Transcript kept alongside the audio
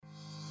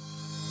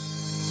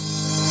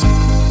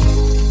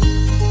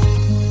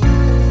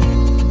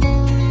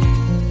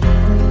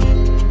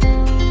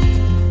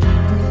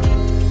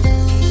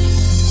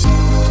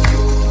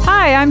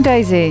I'm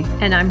Daisy.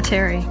 And I'm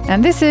Terry.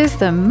 And this is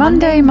the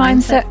Monday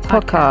Mindset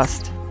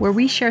Podcast, where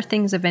we share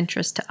things of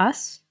interest to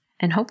us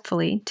and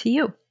hopefully to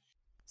you.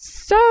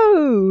 So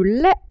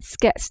let's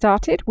get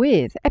started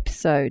with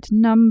episode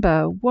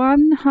number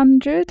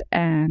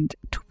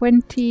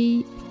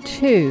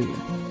 122.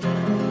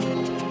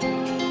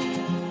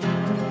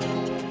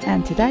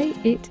 And today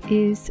it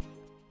is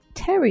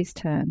Terry's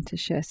turn to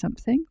share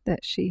something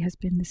that she has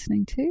been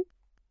listening to.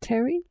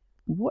 Terry,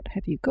 what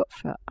have you got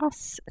for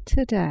us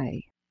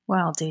today?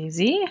 Well,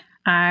 Daisy,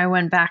 I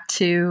went back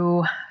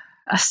to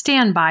a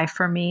standby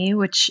for me,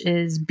 which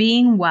is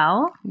Being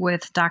Well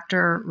with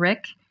Dr.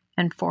 Rick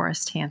and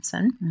Forrest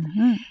Hansen,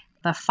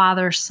 the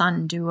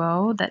father-son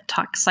duo that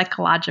talk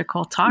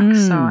psychological talk.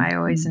 So I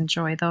always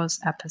enjoy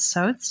those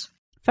episodes.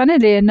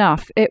 Funnily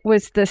enough, it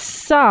was the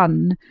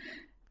son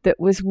that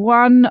was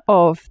one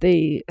of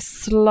the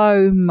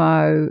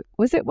slow-mo.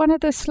 Was it one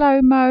of the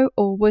slow-mo,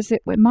 or was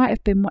it might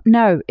have been,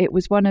 no, it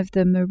was one of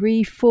the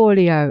Marie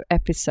Forleo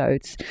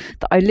episodes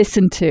that I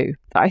listened to.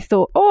 I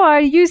thought, I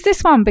use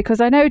this one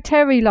because I know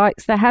Terry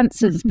likes the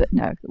Hansons, but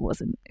no,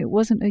 it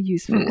wasn't a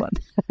useful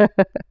one.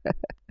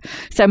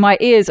 So my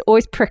ears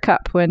always prick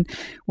up when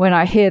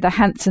I hear the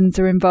Hansons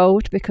are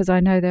involved, because I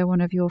know they're one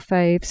of your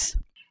faves.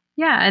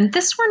 Yeah, and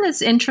this one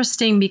is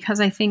interesting because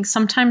I think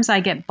sometimes I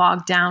get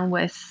bogged down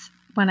with,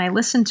 when I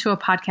listen to a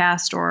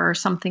podcast or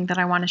something that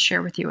I want to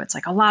share with you, it's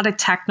like a lot of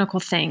technical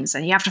things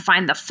and you have to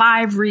find the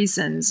 5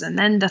 reasons and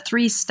then the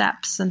 3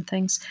 steps and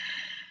things.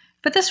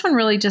 But this one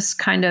really just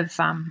kind of,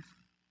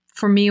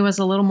 for me, was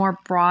a little more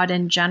broad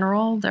and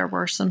general. There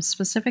were some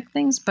specific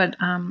things, but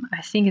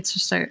I think it's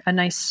just a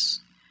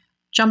nice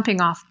jumping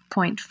off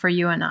point for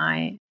you and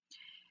I.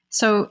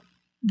 So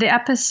the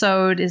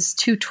episode is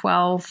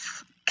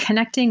 212,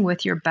 Connecting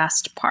with Your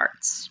Best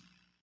Parts.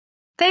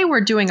 They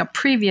were doing a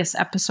previous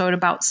episode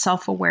about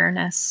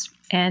self-awareness,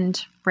 and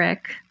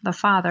Rick, the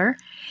father,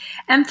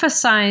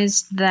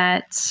 emphasized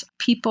that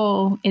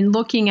people in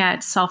looking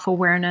at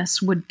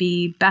self-awareness would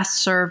be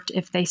best served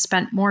if they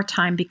spent more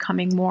time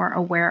becoming more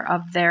aware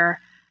of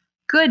their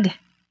good,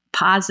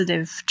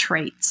 positive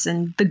traits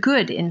and the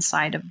good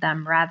inside of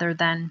them, rather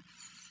than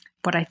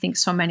what I think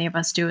so many of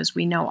us do is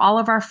we know all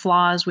of our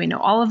flaws, we know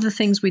all of the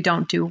things we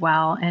don't do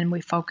well, and we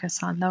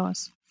focus on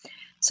those.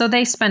 So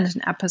they spend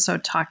an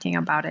episode talking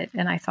about it,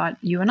 and I thought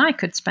you and I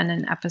could spend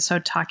an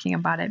episode talking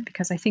about it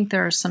because I think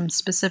there are some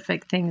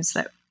specific things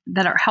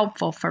that are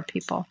helpful for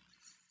people.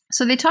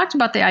 So they talked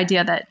about the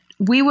idea that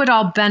we would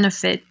all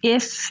benefit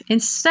if,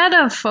 instead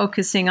of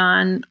focusing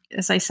on,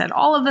 as I said,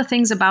 all of the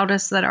things about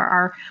us that are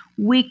our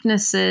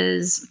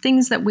weaknesses,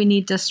 things that we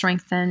need to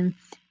strengthen,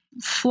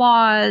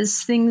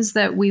 flaws, things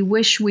that we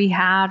wish we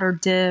had or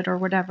did or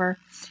whatever,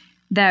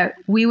 that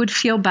we would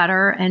feel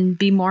better and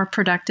be more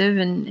productive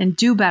and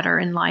do better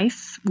in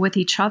life with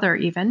each other,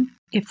 even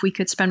if we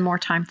could spend more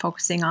time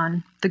focusing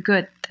on the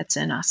good that's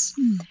in us.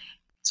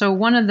 So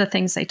one of the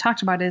things they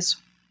talked about is,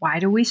 why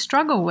do we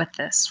struggle with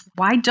this?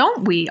 Why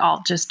don't we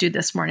all just do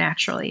this more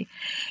naturally?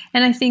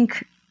 And I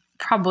think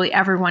probably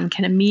everyone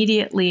can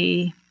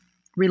immediately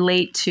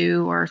relate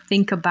to or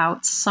think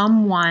about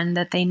someone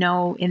that they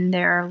know in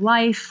their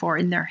life or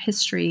in their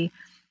history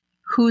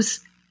whose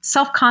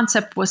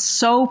self-concept was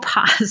so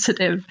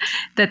positive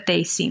that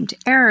they seemed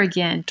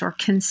arrogant or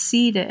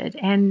conceited.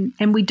 And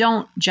we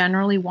don't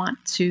generally want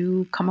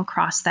to come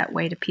across that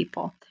way to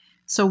people.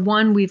 So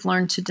one, we've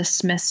learned to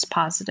dismiss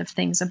positive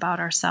things about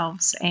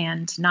ourselves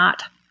and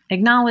not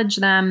acknowledge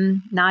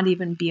them, not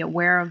even be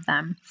aware of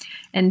them.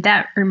 And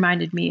that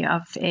reminded me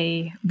of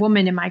a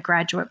woman in my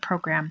graduate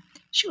program.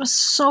 She was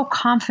so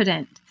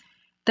confident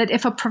that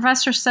if a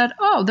professor said,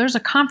 there's a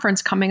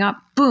conference coming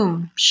up,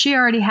 boom, she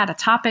already had a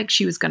topic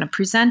she was going to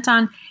present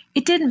on.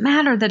 It didn't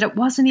matter that it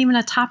wasn't even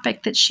a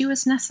topic that she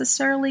was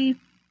necessarily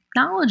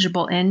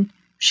knowledgeable in.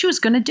 She was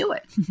going to do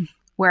it.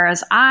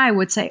 Whereas I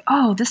would say,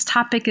 this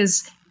topic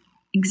is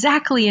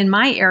exactly in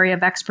my area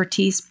of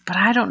expertise, but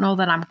I don't know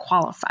that I'm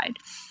qualified.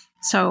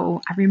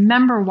 So I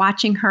remember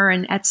watching her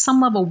and at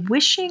some level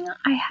wishing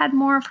I had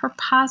more of her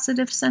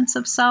positive sense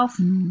of self.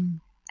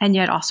 And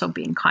yet also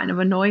being kind of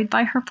annoyed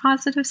by her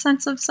positive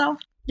sense of self.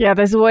 Yeah,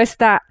 there's always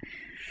that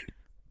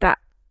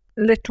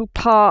little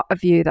part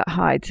of you that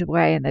hides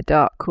away in the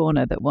dark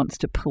corner that wants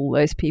to pull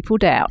those people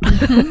down.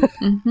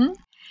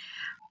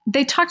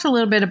 They talked a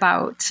little bit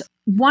about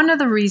one of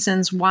the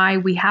reasons why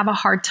we have a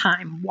hard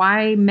time,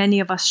 why many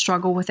of us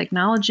struggle with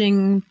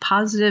acknowledging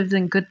positive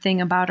and good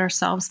thing about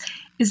ourselves,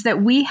 is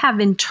that we have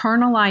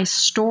internalized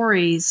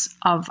stories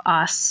of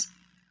us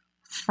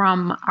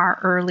from our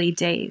early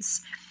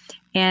days.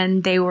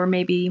 And they were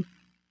maybe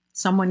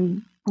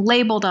someone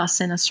labeled us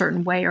in a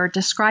certain way or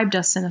described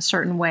us in a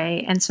certain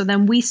way. And so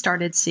then we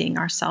started seeing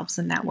ourselves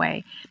in that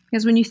way.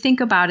 Because when you think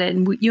about it,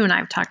 and you and I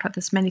have talked about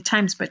this many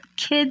times, but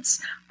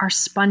kids are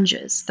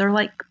sponges. They're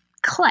like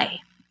clay.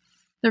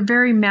 They're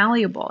very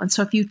malleable. And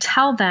so if you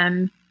tell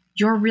them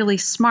you're really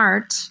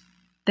smart,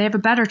 they have a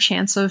better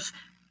chance of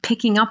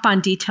picking up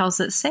on details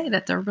that say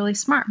that they're really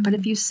smart. But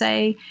if you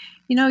say,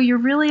 you're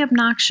really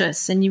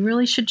obnoxious and you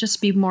really should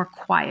just be more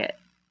quiet,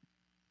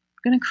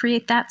 going to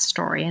create that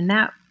story and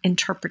that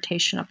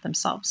interpretation of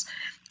themselves.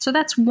 So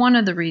that's one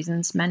of the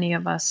reasons many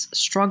of us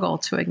struggle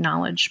to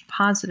acknowledge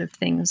positive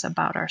things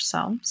about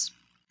ourselves.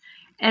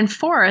 And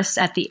Forrest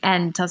at the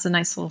end does a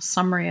nice little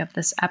summary of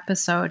this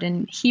episode,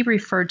 and he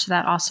referred to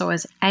that also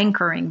as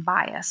anchoring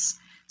bias.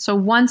 So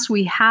once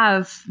we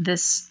have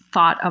this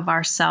thought of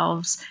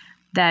ourselves,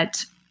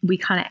 that we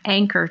kind of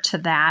anchor to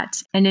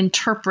that and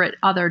interpret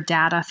other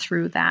data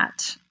through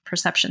that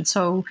perception.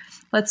 So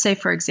let's say,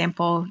 for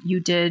example, you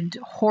did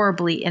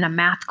horribly in a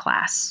math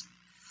class.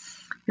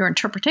 Your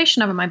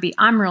interpretation of it might be,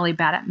 I'm really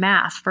bad at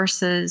math,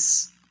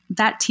 versus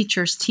that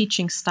teacher's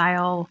teaching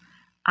style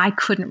I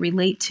couldn't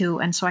relate to,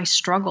 and so I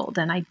struggled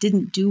and I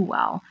didn't do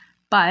well.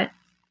 But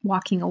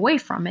walking away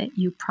from it,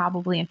 you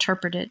probably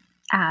interpret it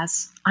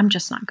as, I'm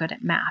just not good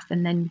at math.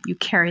 And then you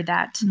carry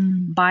that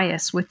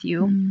bias with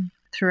you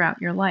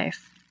throughout your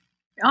life.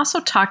 We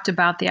also talked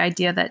about the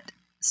idea that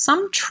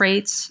some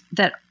traits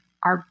that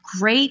are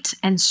great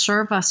and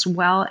serve us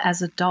well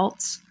as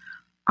adults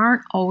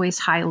aren't always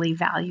highly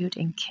valued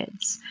in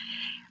kids,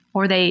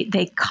 or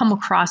they come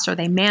across or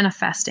they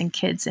manifest in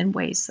kids in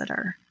ways that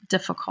are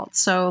difficult.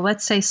 So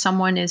let's say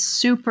someone is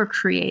super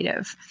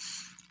creative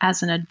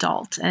as an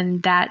adult,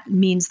 and that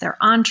means they're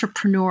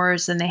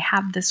entrepreneurs and they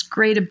have this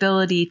great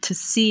ability to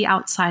see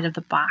outside of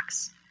the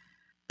box.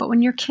 But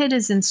when your kid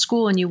is in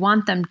school and you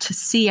want them to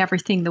see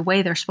everything the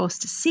way they're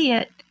supposed to see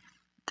it,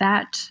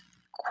 that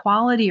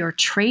quality or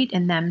trait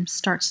in them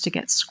starts to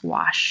get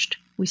squashed.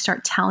 We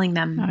start telling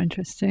them, oh,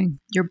 interesting,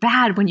 you're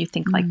bad when you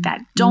think like that.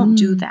 Don't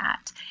do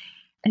that.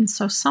 And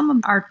so some of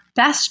our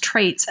best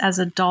traits as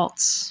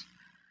adults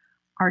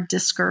are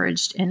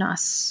discouraged in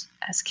us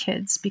as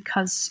kids,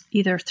 because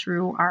either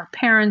through our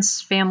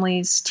parents,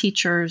 families,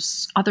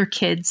 teachers, other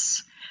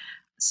kids.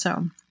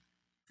 So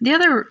the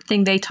other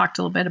thing they talked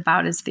a little bit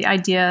about is the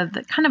idea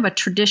that kind of a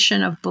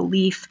tradition of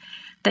belief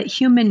that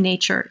human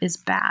nature is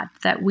bad,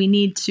 that we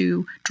need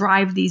to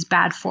drive these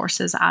bad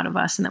forces out of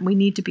us, and that we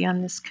need to be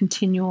on this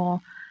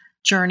continual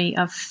journey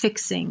of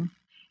fixing.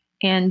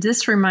 And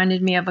this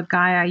reminded me of a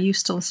guy I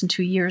used to listen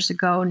to years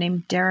ago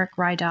named Derek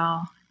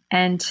Rydell.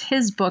 And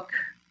his book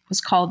was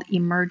called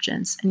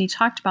Emergence. And he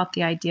talked about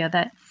the idea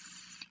that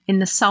in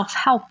the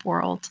self-help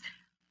world,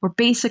 we're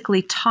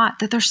basically taught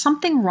that there's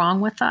something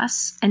wrong with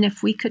us. And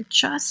if we could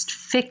just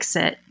fix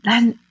it,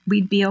 then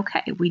we'd be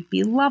okay. We'd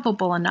be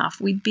lovable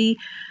enough. We'd be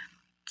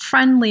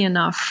friendly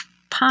enough,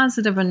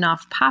 positive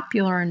enough,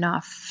 popular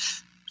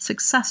enough,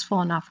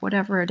 successful enough,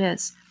 whatever it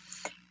is.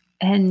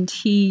 And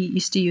he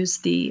used to use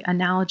the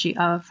analogy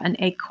of an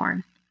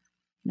acorn.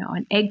 You know,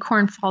 an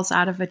acorn falls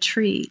out of a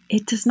tree.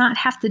 It does not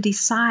have to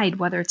decide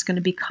whether it's going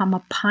to become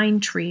a pine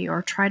tree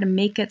or try to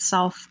make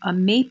itself a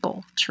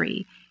maple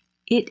tree.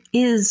 It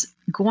is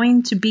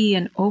going to be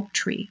an oak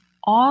tree.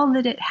 All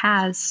that it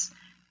has,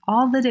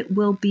 all that it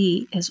will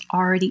be, is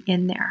already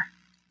in there.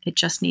 It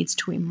just needs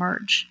to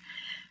emerge.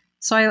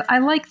 So I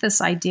like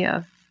this idea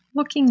of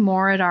looking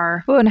more at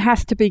our... Well, and it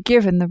has to be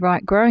given the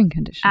right growing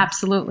conditions.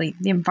 Absolutely.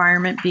 The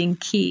environment being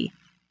key.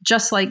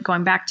 Just like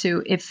going back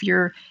to, if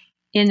you're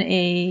in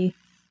a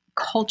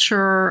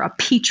culture, a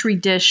petri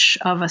dish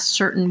of a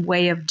certain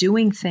way of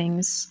doing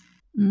things,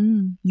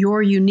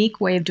 your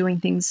unique way of doing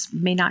things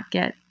may not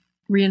get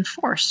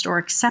reinforced or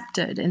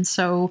accepted. And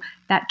so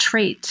that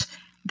trait,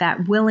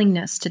 that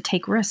willingness to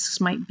take risks,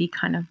 might be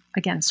kind of,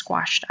 again,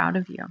 squashed out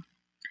of you.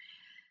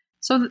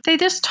 So they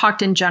just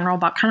talked in general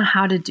about kind of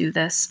how to do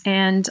this.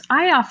 And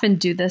I often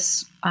do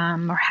this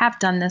or have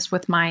done this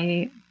with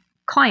my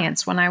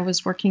clients when I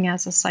was working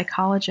as a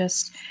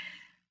psychologist,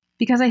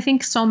 because I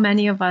think so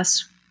many of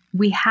us,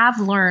 we have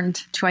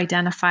learned to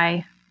identify,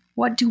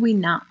 what do we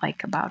not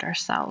like about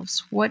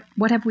ourselves? What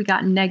have we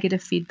gotten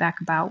negative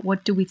feedback about?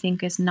 What do we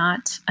think is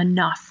not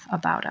enough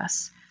about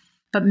us?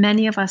 But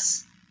many of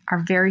us are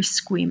very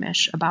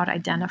squeamish about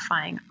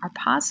identifying our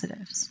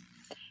positives.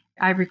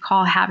 I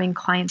recall having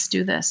clients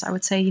do this. I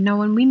would say,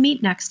 when we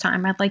meet next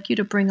time, I'd like you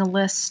to bring a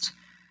list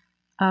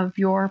of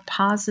the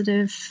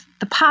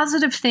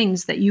positive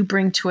things that you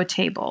bring to a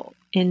table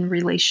in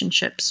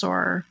relationships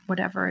or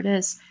whatever it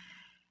is.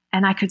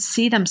 And I could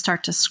see them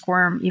start to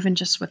squirm even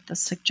just with the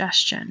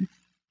suggestion.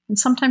 And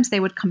sometimes they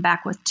would come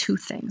back with 2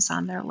 things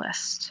on their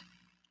list.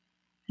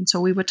 And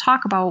so we would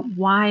talk about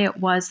why it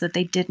was that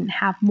they didn't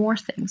have more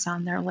things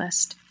on their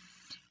list.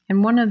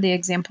 And one of the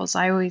examples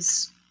I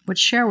always would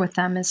share with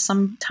them is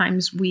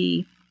sometimes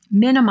we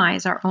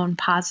minimize our own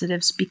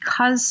positives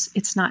because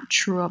it's not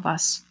true of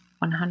us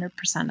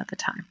 100% of the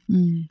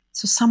time.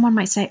 So someone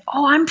might say,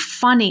 oh, I'm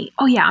funny.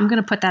 Oh yeah, I'm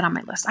going to put that on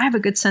my list. I have a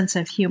good sense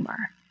of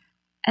humor.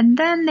 And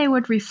then they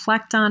would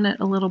reflect on it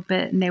a little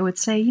bit and they would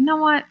say, you know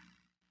what?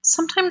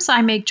 Sometimes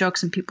I make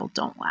jokes and people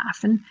don't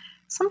laugh. And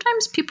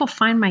sometimes people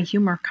find my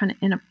humor kind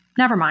of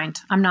never mind,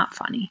 I'm not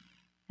funny.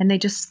 And they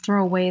just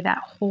throw away that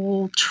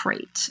whole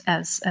trait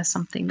as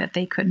something that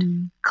they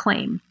could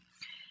claim.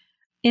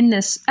 In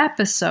this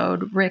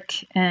episode,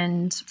 Rick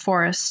and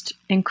Forrest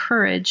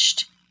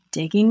encouraged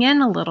digging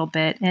in a little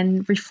bit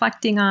and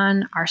reflecting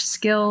on our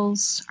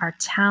skills, our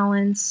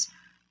talents,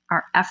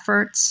 our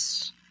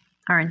efforts,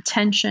 our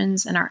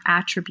intentions, and our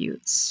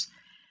attributes.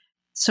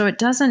 So it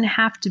doesn't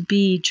have to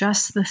be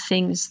just the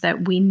things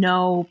that we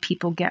know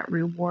people get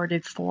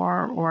rewarded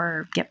for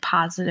or get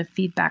positive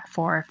feedback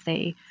for if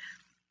they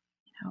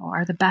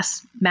are the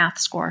best math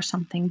score or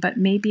something, but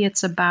maybe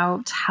it's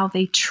about how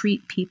they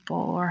treat people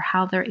or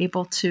how they're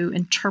able to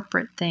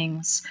interpret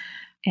things.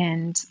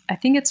 And I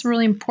think it's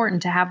really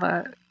important to have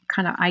a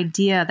kind of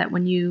idea that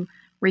when you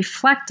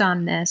reflect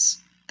on this,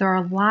 there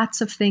are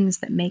lots of things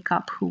that make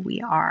up who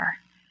we are.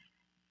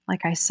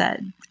 Like I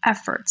said,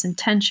 efforts,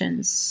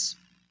 intentions,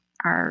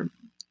 our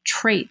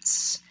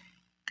traits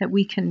that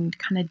we can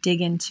kind of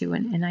dig into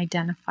and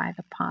identify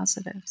the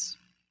positives.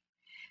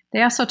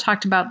 They also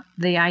talked about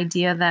the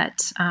idea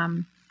that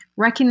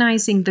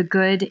recognizing the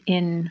good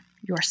in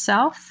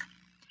yourself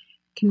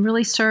can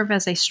really serve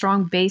as a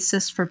strong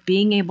basis for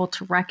being able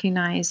to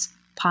recognize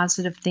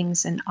positive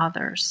things in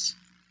others.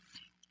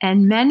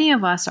 And many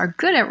of us are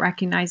good at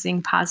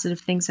recognizing positive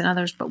things in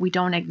others, but we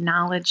don't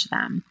acknowledge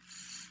them.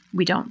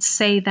 We don't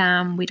say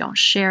them, we don't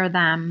share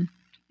them.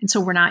 And so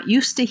we're not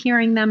used to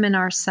hearing them in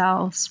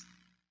ourselves.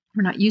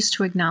 We're not used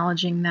to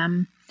acknowledging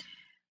them.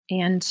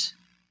 And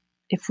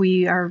if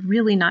we are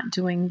really not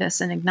doing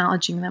this and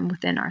acknowledging them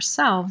within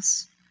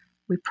ourselves,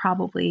 we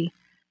probably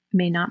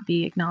may not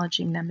be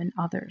acknowledging them in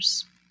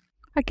others.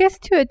 I guess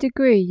to a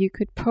degree, you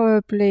could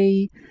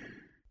probably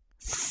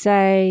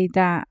say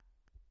that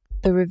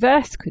the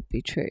reverse could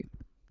be true.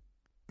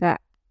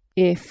 That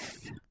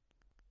if,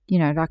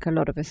 like a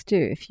lot of us do,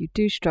 if you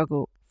do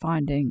struggle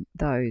finding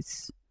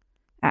those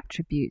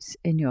attributes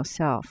in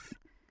yourself,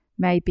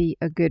 maybe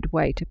a good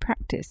way to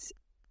practice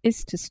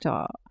is to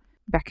start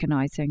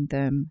recognizing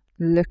them,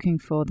 looking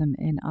for them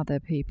in other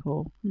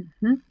people,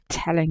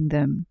 telling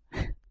them,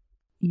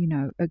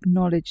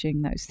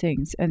 acknowledging those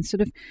things and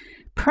sort of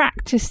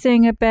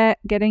practicing a bit,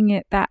 getting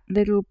it that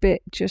little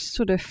bit, just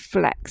sort of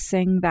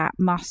flexing that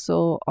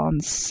muscle on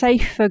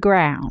safer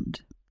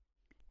ground.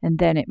 And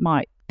then it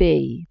might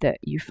be that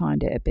you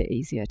find it a bit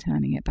easier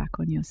turning it back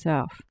on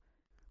yourself.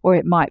 Or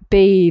it might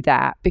be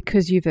that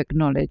because you've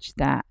acknowledged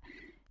that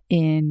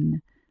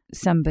in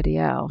somebody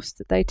else,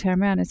 that they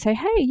turn around and say,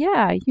 hey,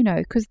 yeah,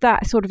 because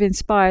that sort of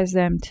inspires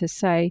them to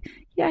say,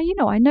 yeah,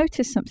 I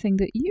noticed something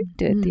that you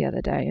did the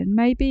other day, and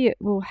maybe it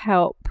will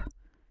help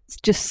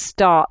just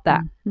start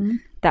that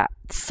that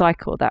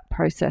cycle, that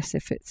process,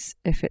 if it's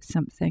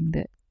something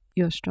that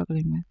you're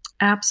struggling with.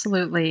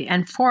 Absolutely.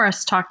 And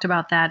Forrest talked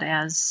about that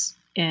as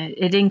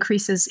it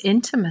increases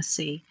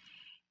intimacy.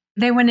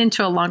 They went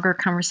into a longer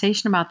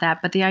conversation about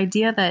that, but the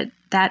idea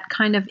that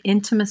kind of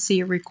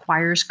intimacy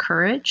requires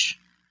courage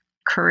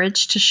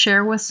to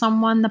share with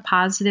someone the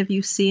positive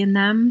you see in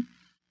them,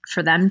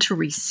 for them to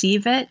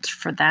receive it,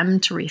 for them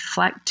to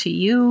reflect to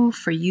you,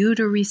 for you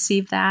to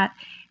receive that.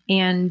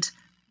 And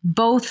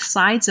both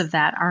sides of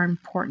that are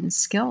important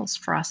skills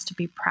for us to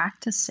be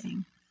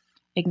practicing.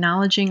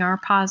 Acknowledging our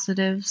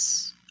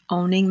positives,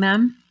 owning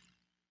them,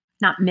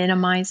 not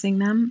minimizing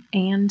them,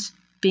 and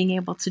being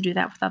able to do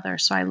that with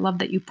others. So I love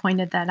that you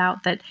pointed that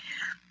out, that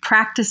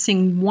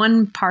practicing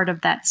one part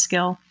of that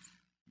skill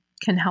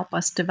can help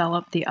us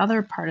develop the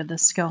other part of the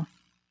skill.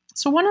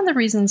 So one of the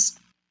reasons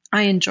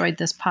I enjoyed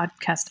this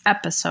podcast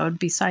episode,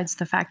 besides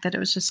the fact that it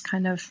was just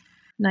kind of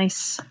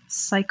nice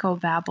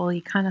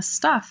psychobabble-y kind of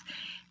stuff,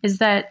 is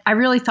that I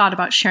really thought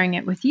about sharing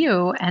it with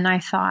you. And I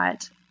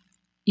thought,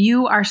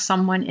 you are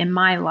someone in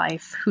my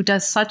life who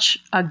does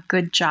such a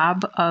good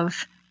job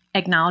of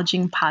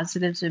acknowledging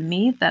positives in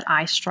me that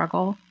I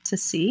struggle to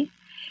see.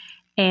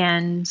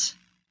 And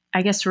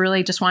I guess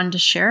really just wanted to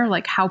share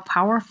how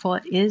powerful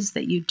it is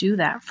that you do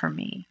that for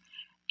me.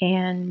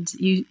 And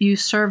you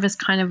serve as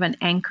kind of an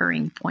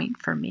anchoring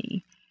point for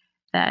me,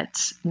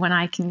 that when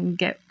I can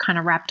get kind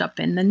of wrapped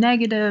up in the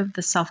negative,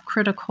 the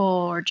self-critical,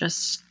 or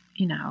just,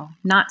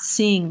 not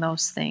seeing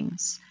those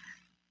things,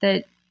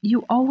 that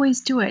you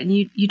always do it. And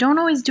you don't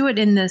always do it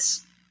in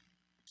this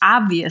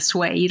obvious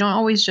way. You don't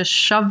always just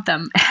shove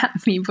them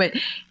at me, but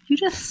you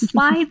just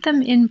slide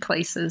them in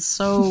places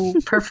so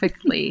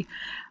perfectly.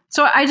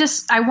 So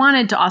I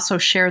wanted to also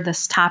share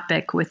this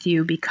topic with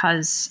you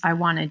because I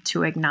wanted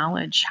to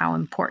acknowledge how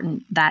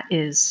important that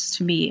is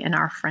to me in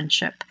our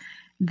friendship,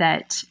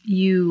 that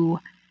you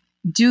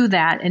do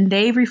that. And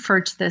they refer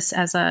to this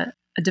as a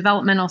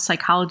developmental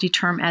psychology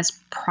term as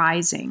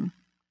prizing.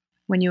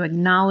 When you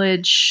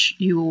acknowledge,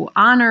 you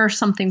honor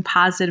something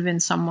positive in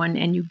someone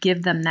and you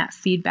give them that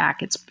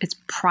feedback, it's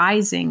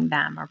prizing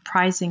them or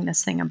prizing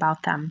this thing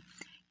about them.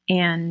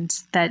 And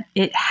that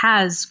it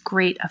has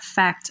great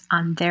effect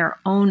on their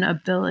own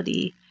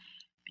ability.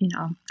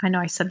 I know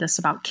I said this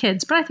about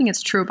kids, but I think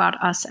it's true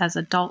about us as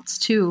adults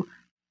too.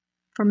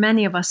 For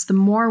many of us, the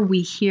more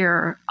we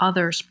hear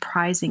others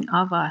prizing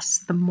of us,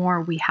 the more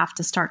we have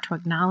to start to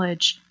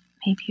acknowledge,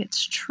 maybe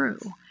it's true.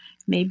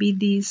 Maybe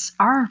these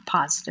are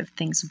positive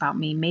things about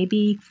me.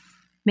 Maybe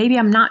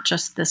I'm not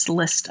just this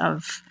list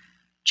of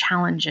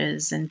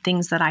challenges and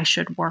things that I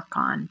should work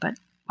on, but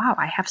wow,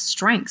 I have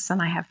strengths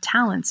and I have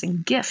talents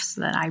and gifts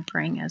that I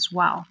bring as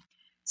well.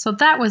 So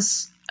that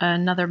was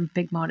another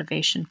big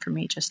motivation for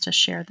me just to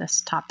share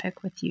this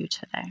topic with you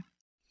today.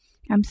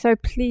 I'm so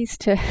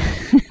pleased and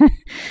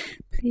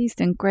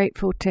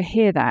grateful to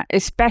hear that,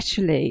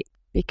 especially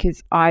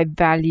because I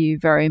value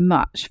very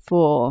much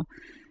for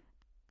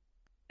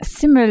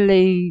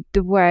similarly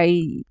the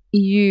way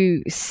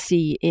you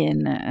see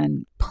in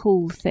and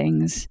pull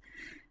things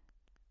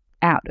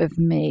out of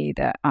me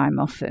that I'm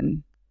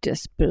often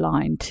just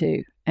blind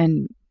to,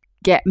 and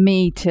get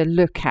me to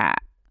look at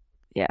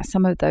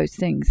some of those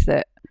things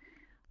that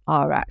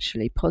are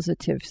actually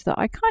positives that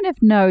I kind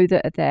of know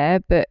that are there,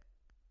 but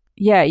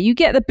you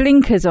get the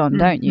blinkers on,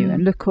 don't you,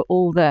 and look at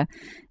all the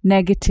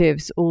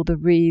negatives, all the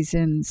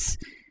reasons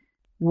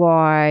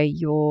why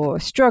you're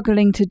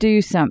struggling to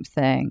do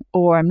something,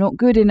 or I'm not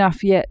good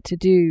enough yet to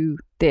do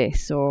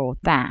this or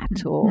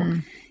that,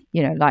 or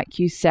like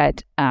you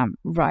said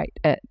right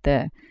at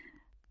the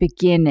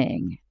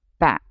beginning,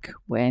 back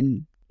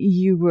when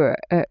you were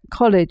at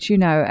college,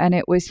 and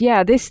it was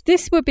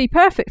this would be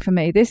perfect for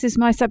me, this is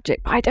my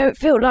subject, but I don't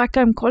feel like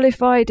I'm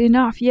qualified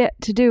enough yet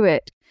to do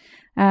it.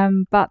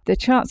 But the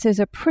chances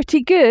are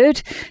pretty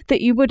good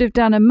that you would have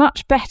done a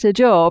much better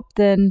job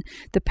than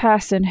the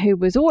person who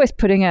was always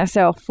putting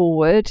herself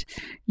forward,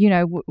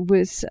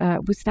 was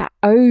that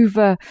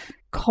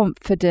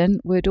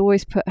overconfident, would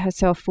always put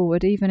herself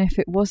forward even if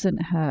it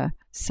wasn't her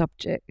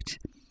subject.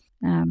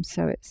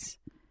 So it's,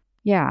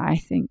 I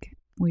think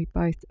we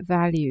both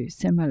value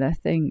similar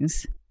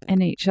things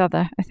in each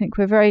other. I think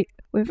we're very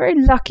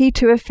lucky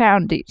to have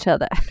found each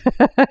other.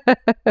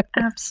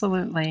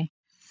 Absolutely.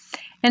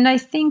 And I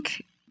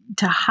think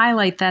to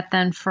highlight that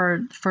then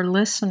for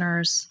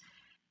listeners,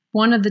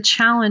 one of the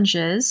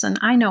challenges, and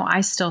I know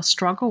I still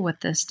struggle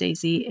with this,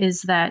 Daisy,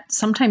 is that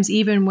sometimes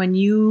even when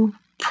you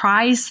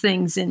prize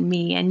things in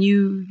me and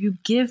you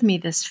give me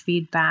this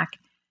feedback,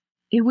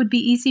 it would be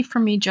easy for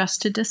me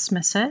just to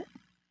dismiss it,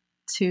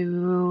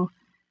 to,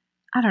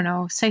 I don't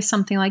know, say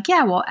something like,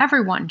 well,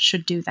 everyone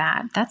should do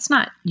that. That's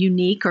not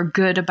unique or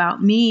good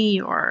about me,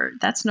 or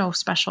that's no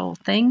special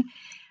thing,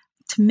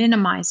 to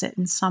minimize it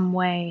in some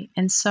way.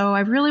 And so I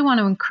really want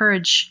to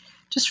encourage,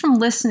 just from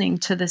listening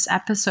to this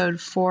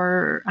episode,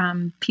 for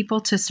people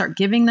to start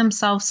giving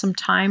themselves some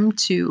time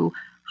to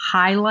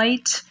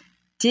highlight,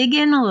 dig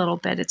in a little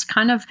bit. It's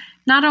kind of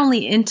not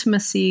only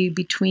intimacy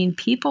between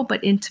people,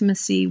 but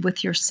intimacy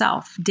with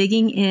yourself,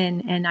 digging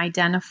in and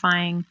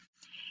identifying.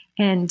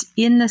 And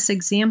in this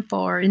example,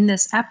 or in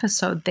this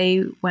episode,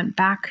 they went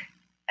back,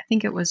 I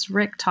think it was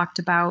Rick talked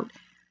about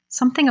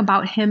something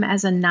about him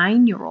as a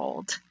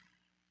 9-year-old.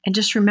 And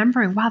just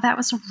remembering, wow, that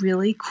was a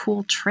really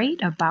cool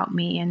trait about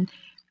me. And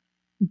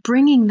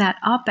bringing that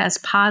up as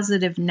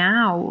positive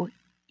now,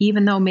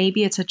 even though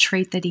maybe it's a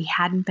trait that he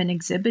hadn't been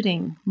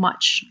exhibiting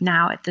much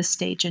now at this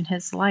stage in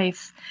his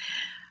life.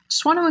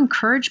 Just want to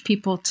encourage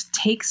people to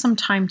take some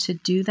time to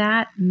do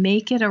that,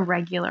 make it a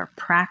regular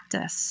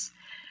practice.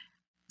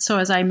 So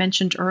as I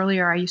mentioned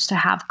earlier, I used to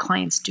have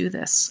clients do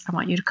this. I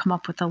want you to come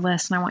up with a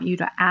list, and I want you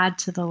to add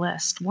to the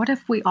list. What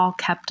if we all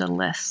kept a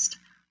list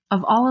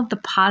of all of the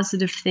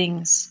positive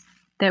things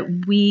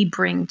that we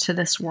bring to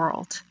this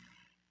world,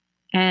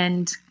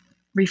 and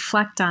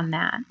reflect on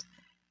that?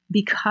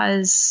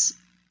 Because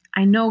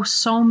I know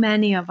so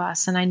many of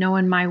us, and I know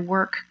in my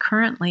work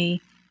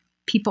currently,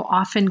 people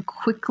often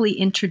quickly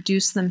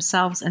introduce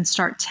themselves and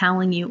start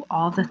telling you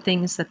all the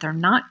things that they're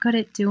not good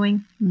at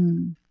doing,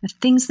 the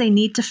things they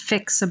need to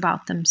fix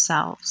about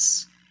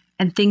themselves,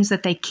 and things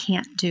that they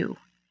can't do.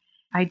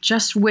 I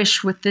just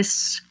wish with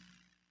this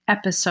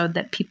episode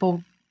that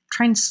people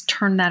try and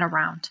turn that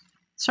around.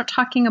 Start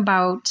talking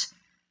about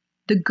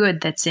the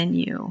good that's in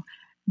you,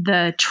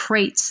 the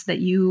traits that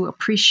you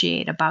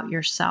appreciate about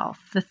yourself,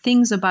 the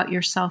things about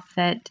yourself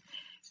that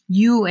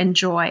you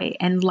enjoy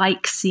and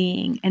like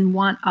seeing and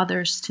want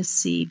others to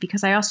see.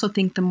 Because I also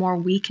think the more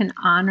we can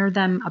honor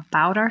them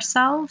about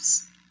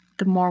ourselves,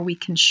 the more we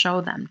can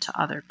show them to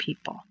other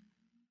people.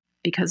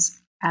 Because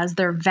as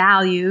they're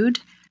valued,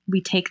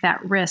 we take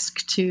that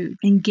risk to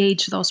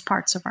engage those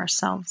parts of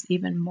ourselves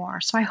even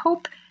more. So I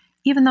hope,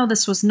 even though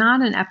this was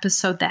not an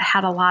episode that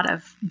had a lot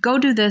of go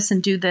do this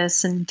and do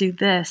this and do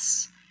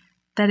this,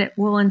 that it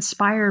will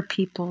inspire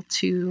people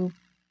to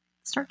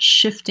start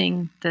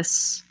shifting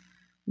this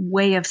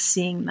way of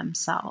seeing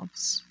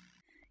themselves.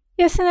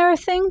 Yes, and there are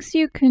things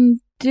you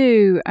can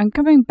do. And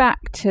coming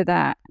back to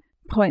that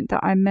point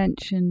that I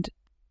mentioned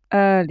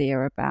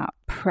earlier about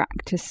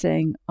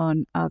practicing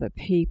on other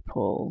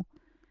people,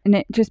 and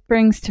it just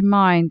brings to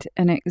mind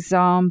an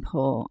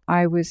example.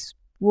 I was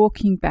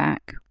walking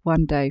back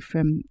one day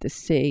from the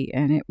sea,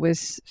 and it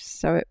was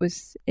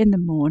in the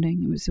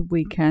morning. It was a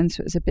weekend,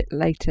 so it was a bit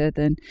later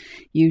than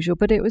usual,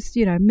 but it was,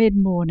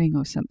 mid-morning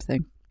or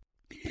something.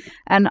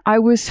 And I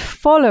was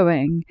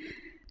following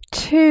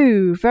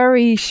two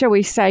very, shall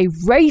we say,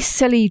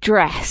 racily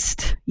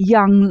dressed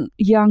young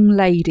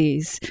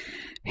ladies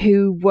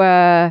who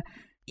were,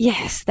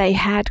 yes, they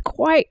had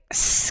quite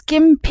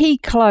skimpy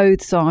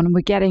clothes on and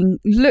were getting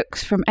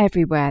looks from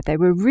everywhere. They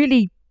were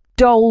really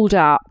dolled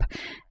up,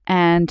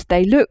 and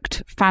they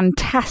looked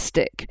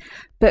fantastic,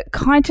 but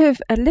kind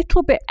of a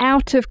little bit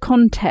out of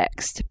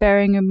context,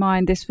 bearing in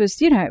mind this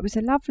was, it was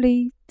a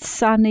lovely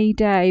sunny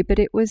day, but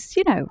it was,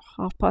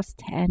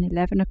 10:30,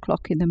 11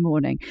 o'clock in the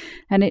morning,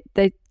 and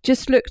they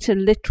just looked a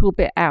little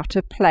bit out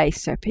of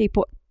place. So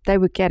they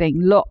were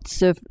getting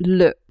lots of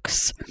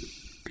looks.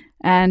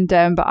 And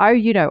but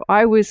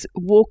I was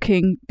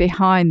walking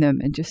behind them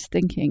and just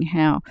thinking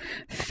how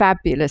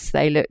fabulous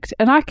they looked,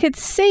 and I could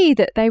see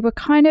that they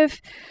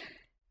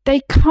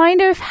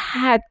kind of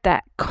had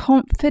that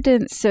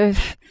confidence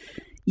of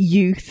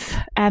youth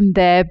and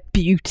their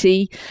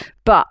beauty,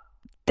 but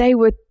they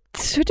were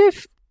sort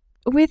of,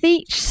 with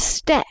each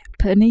step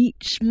and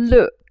each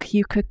look,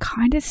 you could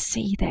kind of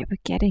see they were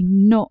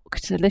getting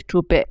knocked a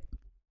little bit.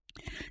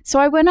 So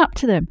I went up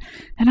to them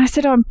and I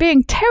said, I'm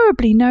being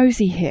terribly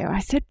nosy here. I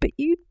said, but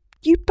you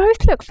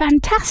both look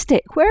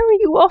fantastic. Where are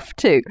you off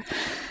to?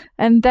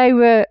 And they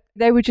were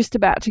just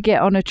about to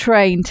get on a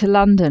train to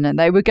London, and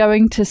they were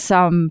going to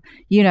some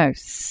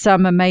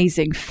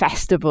amazing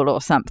festival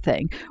or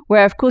something,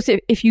 where, of course,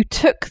 if you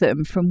took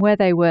them from where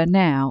they were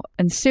now,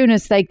 and soon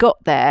as they got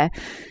there,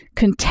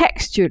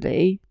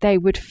 contextually, they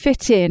would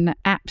fit in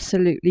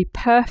absolutely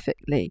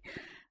perfectly.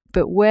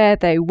 But where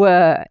they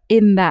were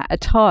in that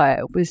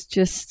attire was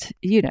just,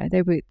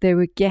 they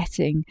were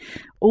getting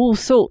all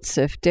sorts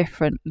of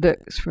different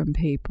looks from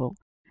people.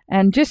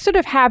 And just sort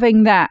of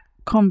having that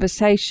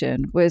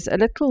conversation was a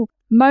little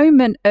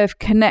moment of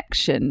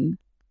connection,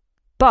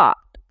 but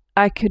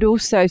I could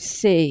also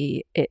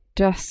see it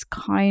just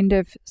kind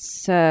of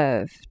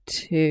served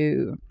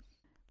to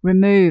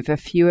remove a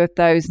few of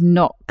those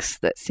knocks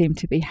that seem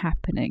to be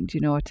happening. Do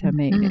you know what I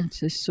mean? Mm-hmm. It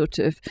just sort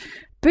of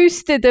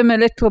boosted them a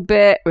little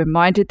bit,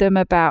 reminded them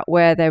about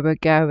where they were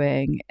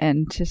going,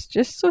 and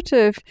just sort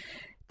of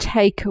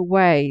take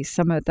away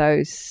some of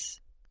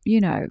those,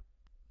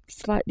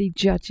 slightly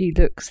judgy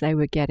looks they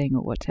were getting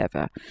or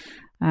whatever.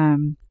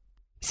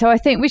 So I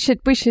think we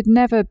should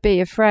never be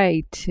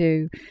afraid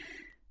to,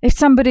 if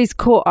somebody's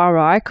caught our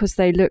eye because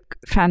they look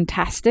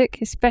fantastic,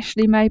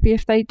 especially maybe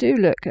if they do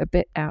look a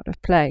bit out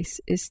of place,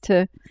 is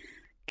to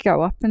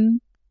go up and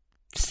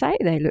say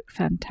they look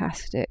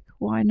fantastic.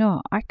 Why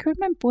not? I can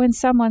remember when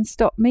someone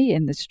stopped me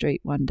in the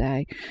street one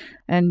day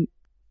and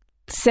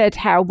said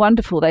how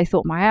wonderful they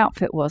thought my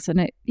outfit was, and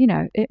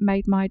it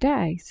made my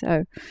day.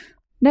 So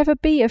never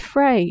be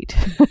afraid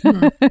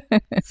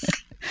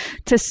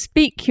to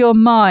speak your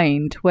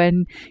mind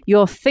when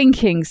you're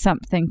thinking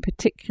something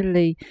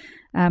particularly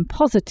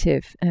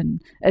positive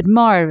and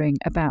admiring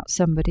about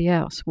somebody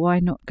else. Why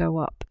not go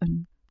up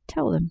and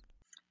tell them?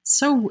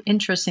 So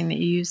interesting that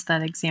you used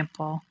that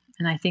example.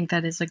 And I think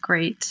that is a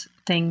great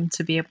thing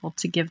to be able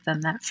to give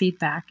them that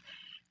feedback.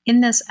 In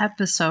this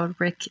episode,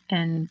 Rick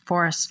and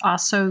Forrest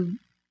also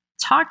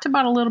talked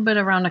about a little bit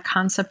around a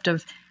concept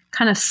of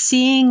kind of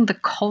seeing the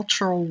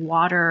cultural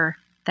water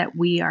that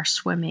we are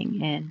swimming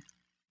in,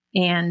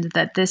 and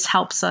that this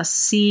helps us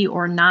see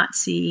or not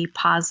see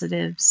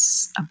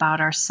positives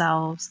about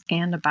ourselves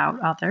and about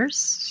others.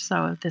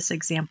 So this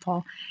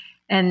example,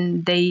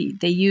 and they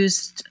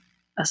used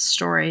a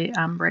story,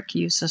 Rick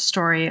used a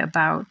story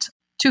about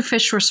two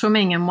fish were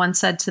swimming, and one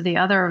said to the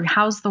other,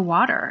 "How's the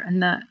water?"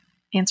 And the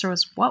answer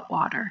was, "What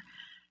water?"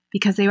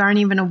 Because they aren't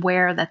even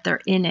aware that they're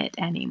in it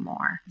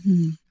anymore.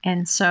 Mm-hmm.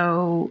 And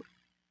so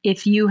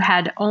if you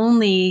had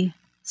only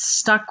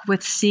stuck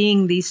with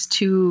seeing these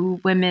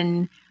two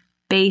women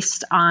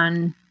based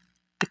on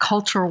the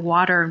cultural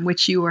water in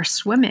which you were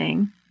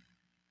swimming,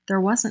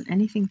 there wasn't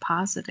anything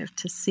positive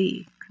to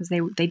see, because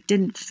they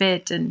didn't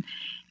fit, and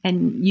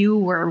you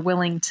were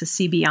willing to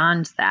see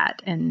beyond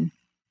that and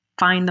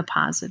find the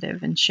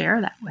positive and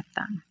share that with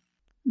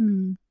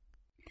them.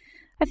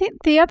 I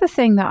think the other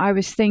thing that I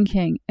was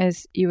thinking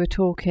as you were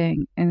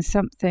talking, and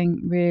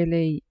something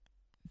really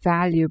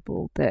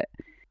valuable that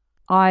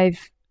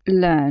I've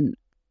learned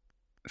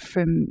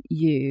from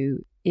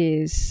you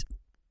is,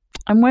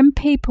 and when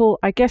people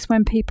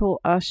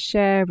are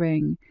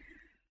sharing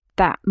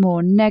that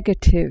more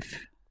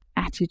negative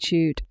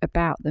attitude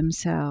about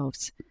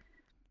themselves,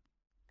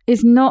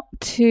 is not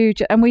to,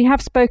 and we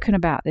have spoken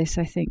about this,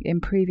 I think,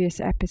 in previous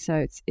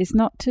episodes, is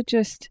not to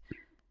just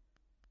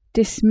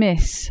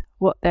dismiss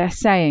what they're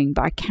saying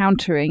by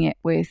countering it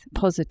with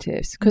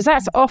positives, because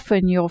that's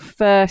often your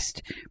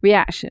first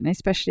reaction,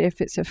 especially if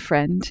it's a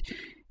friend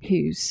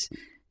who's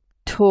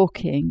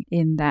talking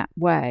in that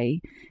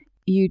way.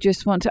 You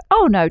just want to,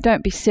 oh no,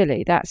 don't be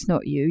silly, that's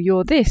not you,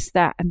 you're this,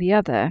 that, and the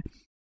other.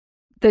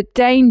 The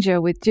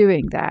danger with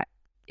doing that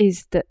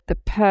is that the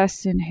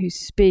person who's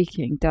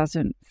speaking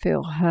doesn't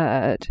feel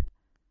heard.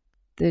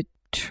 The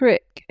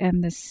trick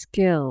and the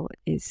skill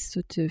is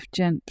sort of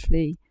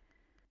gently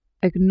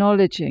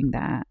acknowledging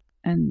that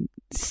and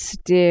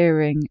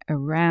steering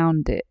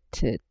around it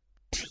to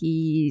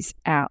tease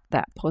out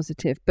that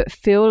positive, but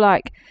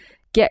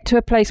get to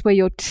a place where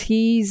you're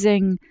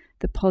teasing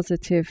the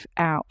positive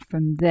out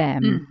from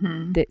them.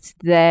 Mm-hmm. It's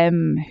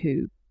them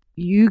who,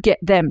 you get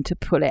them to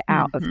pull it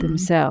out of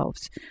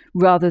themselves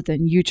rather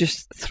than you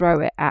just throw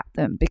it at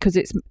them, because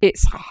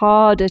it's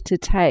harder to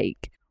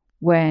take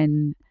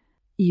when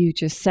you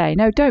just say,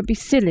 no, don't be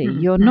silly.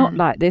 You're not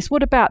like this.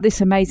 What about this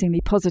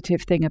amazingly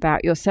positive thing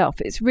about yourself?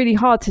 It's really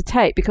hard to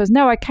take because,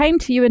 no, I came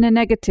to you in a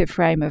negative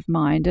frame of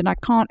mind and I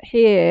can't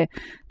hear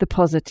the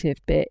positive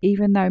bit,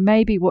 even though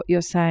maybe what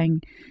you're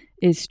saying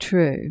is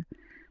true.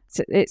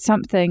 So it's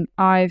something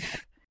a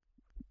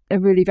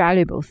really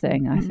valuable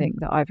thing, I think,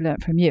 that I've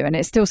learned from you. And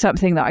it's still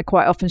something that I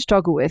quite often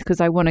struggle with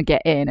because I want to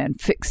get in and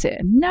fix it.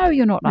 And no,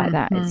 you're not like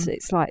that.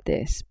 It's like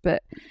this.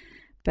 But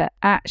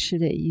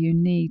actually, you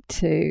need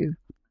to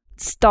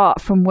start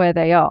from where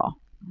they are.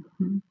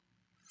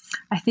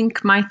 I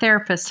think my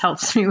therapist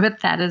helps me with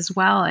that as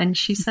well. And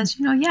she says,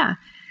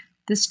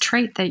 this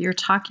trait that you're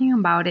talking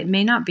about, it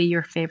may not be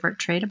your favorite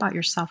trait about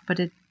yourself,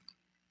 but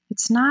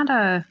it's not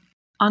a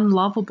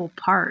unlovable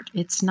part.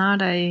 It's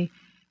not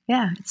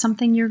it's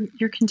something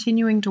you're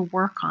continuing to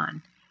work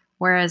on.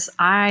 Whereas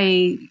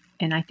I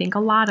think a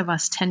lot of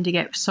us tend to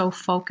get so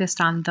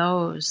focused on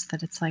those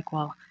that it's like,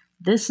 well,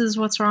 this is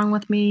what's wrong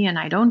with me and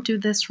I don't do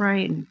this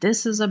right and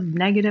this is a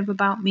negative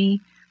about me,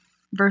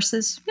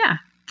 versus,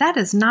 that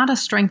is not a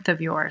strength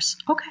of yours.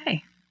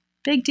 Okay,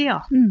 big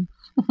deal.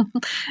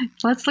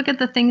 Let's look at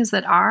the things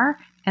that are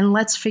and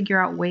let's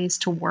figure out ways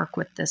to work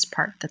with this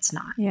part that's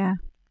not. Yeah,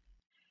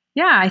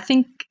 I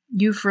think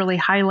you've really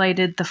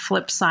highlighted the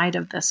flip side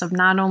of this, of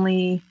not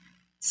only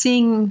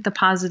seeing the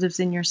positives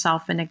in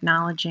yourself and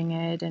acknowledging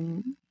it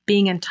and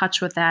being in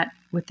touch with that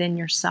within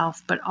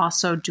yourself, but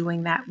also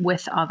doing that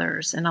with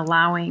others and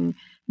allowing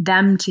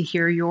them to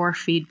hear your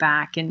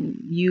feedback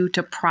and you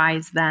to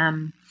prize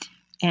them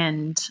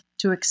and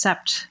to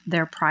accept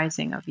their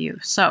prizing of you.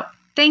 So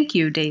thank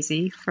you,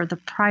 Daisy, for the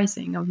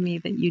prizing of me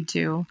that you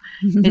do.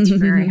 It's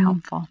very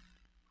helpful.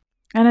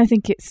 And I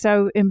think it's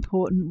so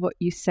important what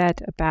you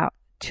said about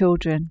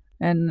children.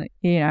 And,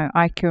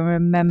 I can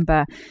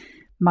remember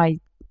my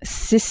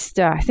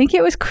sister, I think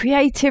it was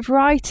creative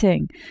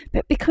writing,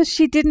 but because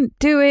she didn't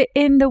do it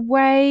in the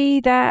way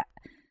that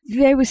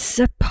they were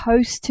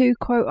supposed to,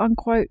 quote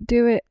unquote,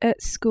 do it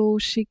at school,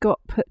 she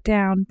got put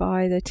down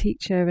by the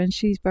teacher, and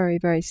she's very,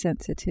 very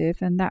sensitive,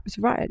 and that was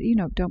right,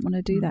 don't want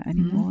to do that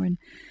anymore. And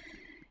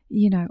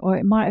or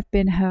it might have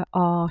been her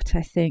art,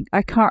 I think.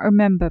 I can't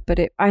remember, but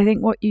I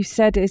think what you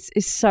said is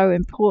so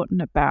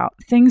important about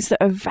things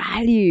that are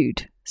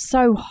valued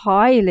so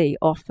highly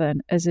often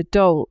as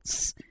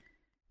adults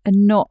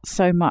and not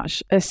so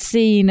much are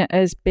seen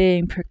as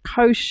being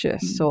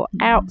precocious or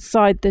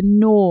outside the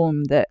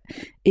norm that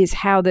is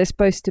how they're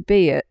supposed to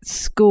be at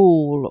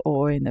school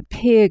or in the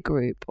peer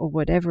group or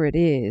whatever it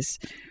is.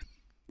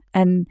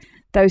 And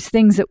those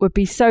things that would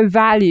be so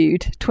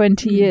valued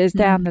 20 years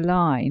down the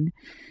line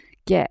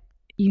get,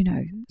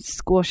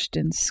 squashed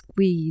and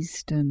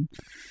squeezed and,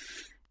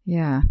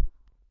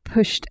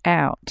 pushed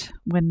out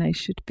when they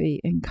should be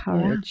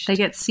encouraged. They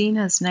get seen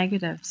as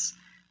negatives.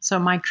 So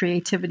my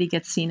creativity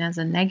gets seen as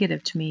a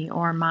negative to me,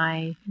 or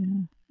my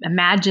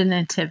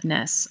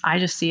imaginativeness. I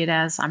just see it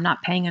as I'm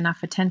not paying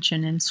enough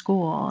attention in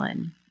school.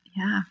 And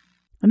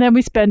And then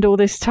we spend all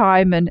this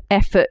time and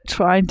effort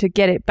trying to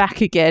get it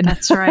back again.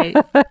 That's right.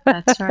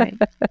 That's right.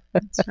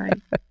 That's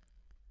right.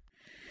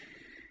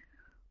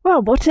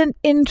 Well, what an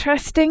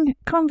interesting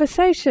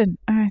conversation.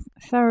 I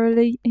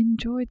thoroughly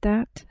enjoyed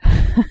that.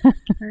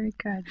 Very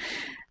good.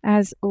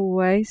 As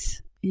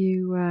always,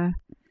 you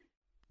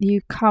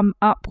come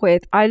up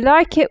with. I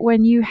like it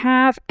when you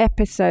have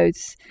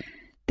episodes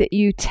that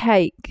you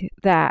take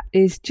that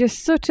is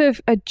just sort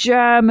of a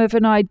germ of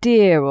an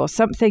idea or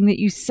something that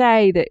you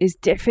say that is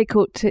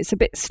difficult to, it's a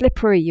bit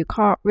slippery, you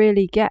can't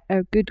really get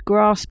a good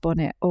grasp on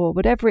it or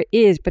whatever it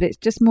is, but it's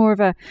just more of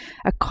a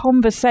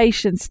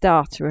conversation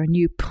starter, and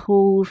you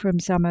pull from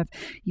some of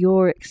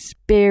your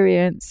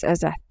experience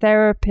as a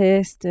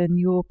therapist and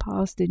your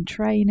past in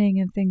training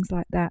and things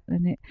like that,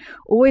 and it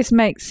always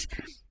makes,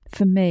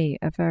 for me,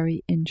 a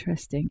very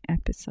interesting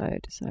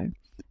episode. So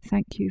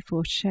thank you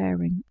for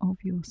sharing of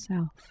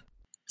yourself.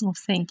 Well,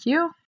 thank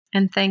you.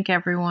 And thank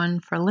everyone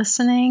for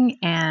listening.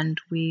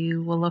 And we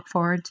will look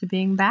forward to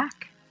being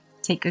back.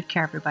 Take good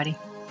care, everybody.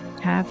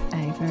 Have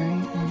a very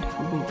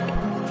wonderful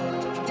week.